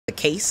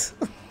case.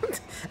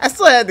 I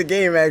still had the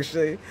game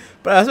actually,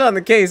 but I saw on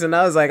the case and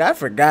I was like, I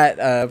forgot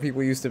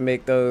people used to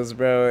make those,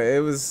 bro. It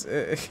was.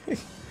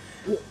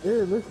 Yeah,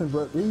 listen,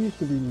 bro. There used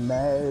to be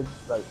mad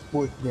like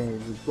sports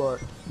games, as far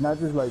not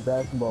just like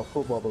basketball,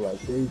 football, but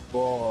like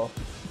baseball,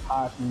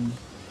 hockey.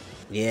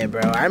 Yeah,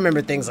 bro. I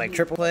remember things like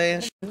triple play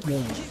and shit.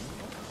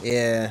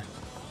 Yeah.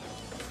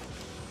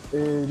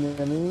 And you know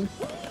what I mean?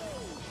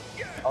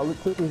 All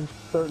it took was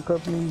certain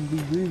companies to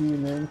be greedy,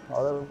 and then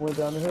all that went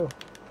down the hill.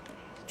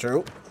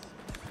 True.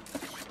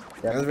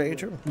 Yeah, That's very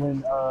true.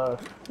 When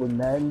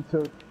Madden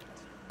took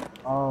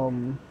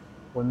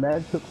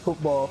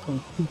football from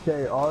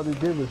 2K, all they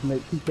did was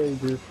make 2K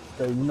just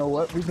say, you know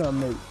what, we're gonna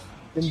make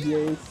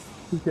NBA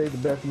 2K the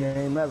best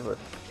game ever,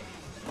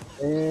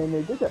 and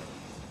they did that.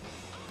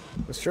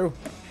 It's true.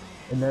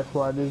 And that's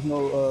why there's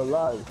no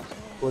lives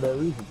for that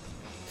reason.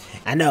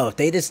 I know.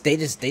 They just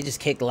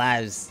kick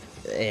lives.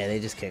 Yeah, they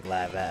just kick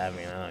live out. I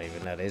mean, I don't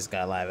even know. They just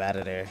got live out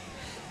of there.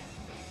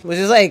 Which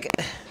is like,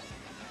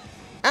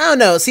 I don't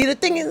know. See, the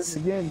thing is,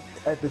 again,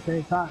 at the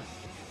same time.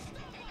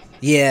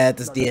 Yeah,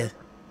 yeah.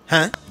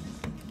 Huh?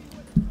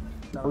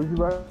 No, was you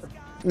right?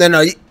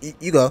 No,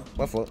 you go.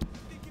 What for?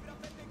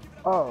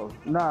 Oh,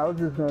 nah, I was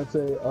just gonna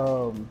say,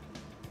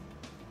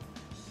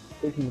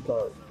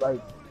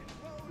 like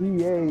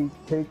EA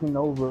taking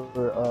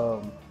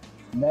over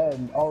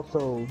Madden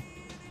also,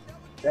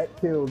 that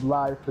killed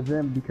live for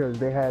them because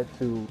they had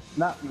to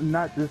not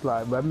just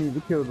live, but I mean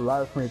it killed a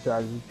lot of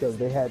franchises because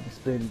they had to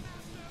spend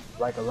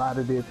like a lot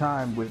of their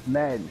time with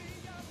Madden.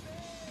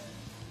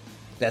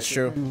 That's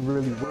true. They didn't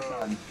really work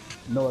on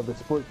no other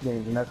sports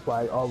games, and that's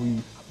why all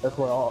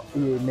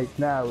EA makes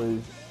now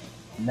is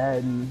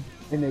Madden,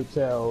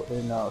 NHL,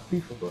 and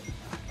FIFA.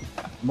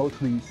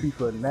 Mostly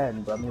FIFA and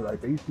Madden, but I mean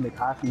like they used to make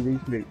hockey, they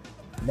used to make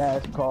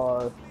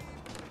NASCAR.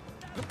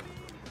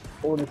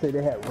 I want to say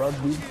they had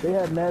rugby. They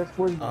had mad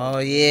sports. Oh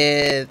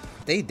yeah,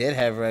 they did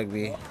have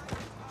rugby.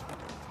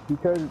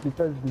 Because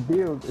the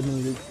deal, I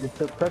mean, it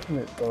took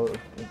precedence. So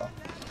you know.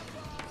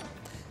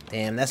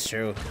 Damn, that's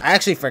true. I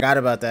actually forgot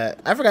about that.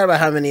 I forgot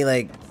about how many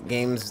like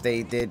games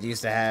they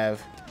used to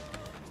have.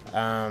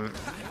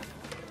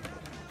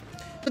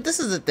 But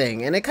this is the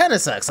thing, and it kind of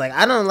sucks. Like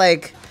I don't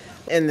like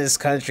in this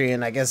country,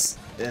 and I guess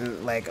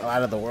in like a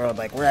lot of the world,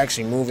 like we're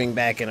actually moving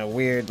back in a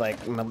weird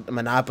like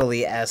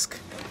Monopoly-esque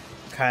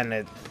kind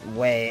of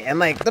way, and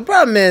like the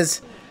problem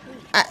is,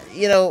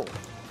 you know,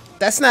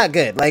 that's not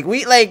good. Like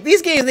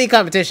these games need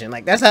competition.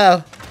 Like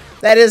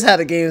that is how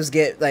the games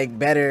get like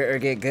better or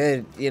get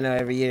good, you know,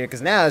 every year.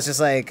 Because now it's just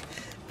like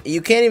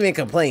you can't even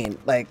complain.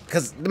 Like,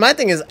 because my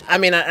thing is, I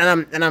mean,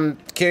 I'm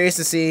curious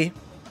to see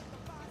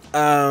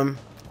what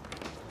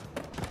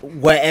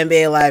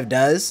NBA Live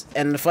does.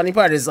 And the funny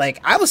part is, like,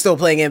 I was still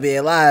playing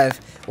NBA Live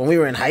when we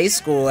were in high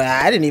school, and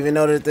I didn't even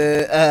know that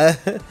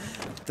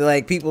the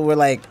like people were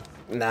like,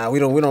 nah, we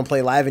don't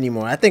play live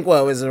anymore. I think it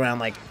was around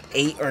like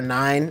 8 or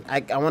 9.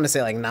 I want to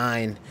say like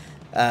 9.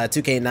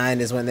 2K9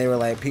 is when they were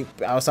like,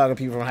 I was talking to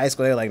people from high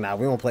school. They were like, nah,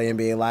 we don't play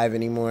NBA Live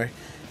anymore.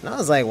 And I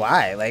was like,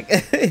 why? Like,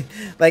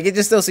 like it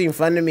just still seemed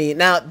fun to me.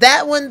 Now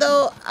that one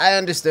though, I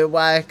understood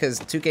why, because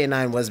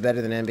 2K9 was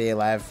better than NBA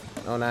Live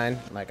 09.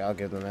 Like, I'll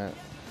give them that.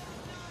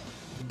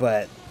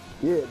 But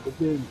yeah, but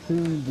then see,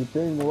 the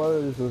thing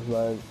was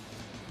like,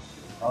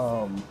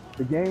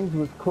 the games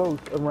was close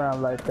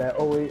around like that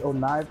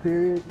 08-09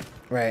 period.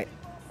 Right.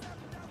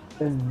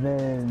 And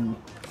then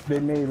they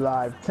made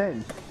Live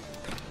 10.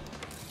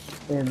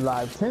 And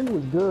Live 10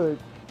 was good,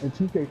 and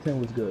 2K10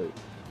 was good.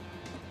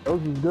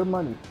 Those was good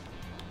money.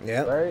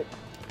 Yeah. Right?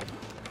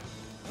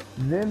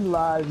 Then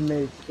Live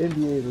made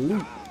NBA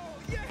Elite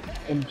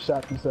and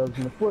shot themselves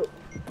in the foot.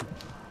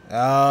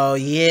 Oh,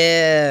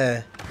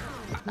 yeah.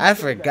 I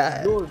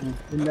forgot. Jordan,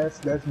 and that's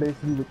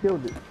basically what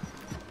killed it.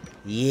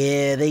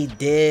 Yeah, they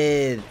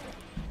did.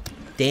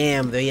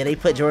 Damn, yeah, they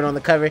put Jordan on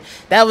the cover.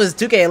 That was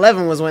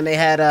 2K11 was when they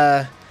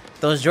had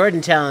those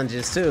Jordan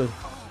challenges too.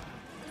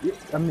 Yeah,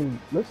 I mean,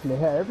 listen, they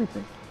had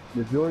everything.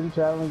 The Jordan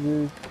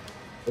challenges,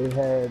 they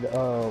had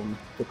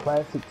the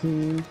classic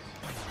teams.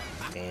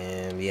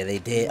 Damn, yeah, they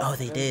did. Oh,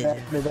 they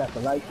did. They got the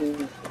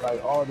license,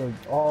 like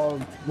well,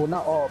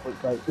 not all, but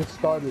like it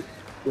started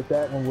with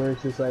that one where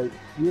it's just like,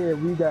 yeah,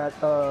 we got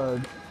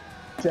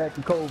Shaq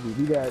and Kobe,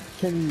 we got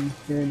Kenny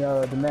and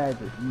the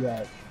Magic, we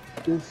got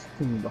this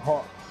team, the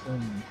Hawks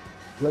and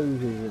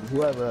Blazers and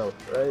whoever else,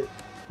 right?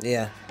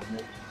 Yeah.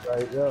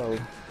 Like, yo,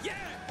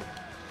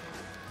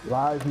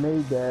 Live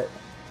made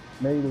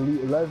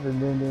Elite 11,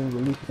 then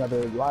released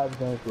another Live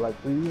game for like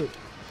 3 years.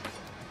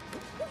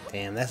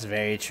 Damn, that's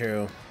very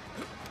true.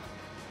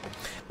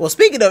 Well,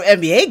 speaking of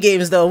NBA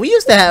games, though, we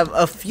used to have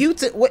a few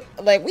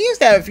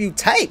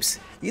types.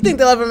 You think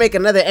they'll ever make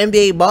another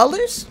NBA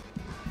Ballers?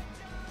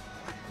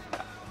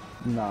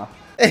 Nah.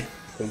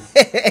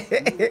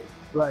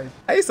 Like,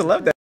 I used to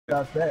love that.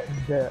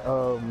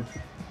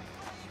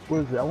 What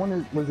is it?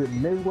 Was it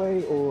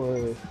Midway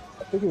or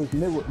I think it was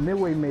Midway.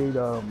 Midway made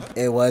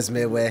It was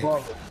Midway.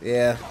 Ballers.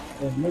 Yeah.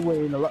 And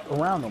Midway ain't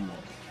around no more.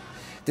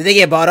 Did they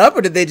get bought up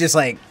or did they just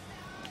like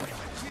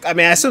I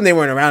mean, I assume they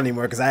weren't around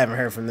anymore because I haven't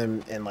heard from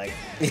them in like.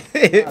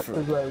 It's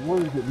like,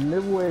 what is it?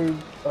 Midway.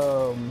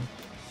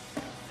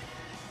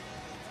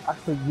 I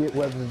forget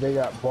whether they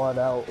got bought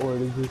out or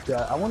they just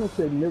got. I want to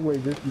say Midway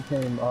just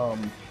became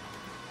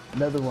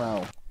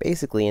NetherRealm.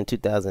 Basically, in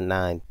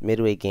 2009,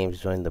 Midway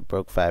Games joined the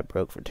Broke 5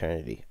 Broke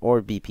fraternity,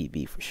 or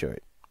BPB for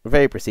short. A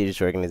very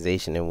prestigious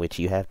organization in which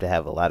you have to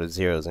have a lot of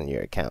zeros in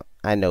your account.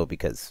 I know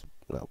because,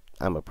 well,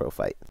 I'm a pro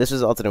fight. This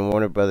resulted in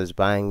Warner Brothers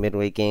buying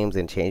Midway Games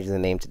and changing the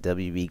name to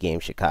WB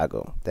Games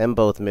Chicago. Then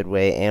both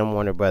Midway and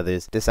Warner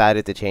Brothers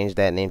decided to change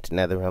that name to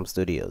NetherRealm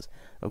Studios.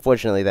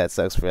 Unfortunately, that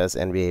sucks for us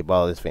NBA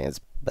Ballers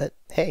fans, but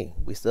hey,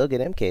 we still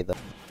get MK though.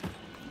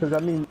 Because I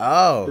mean,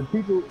 the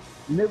people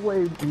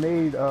Midway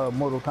made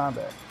Mortal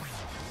Kombat.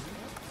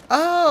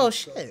 Oh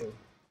shit!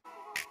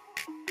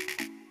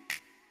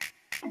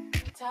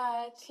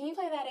 Todd, can you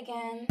play that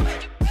again?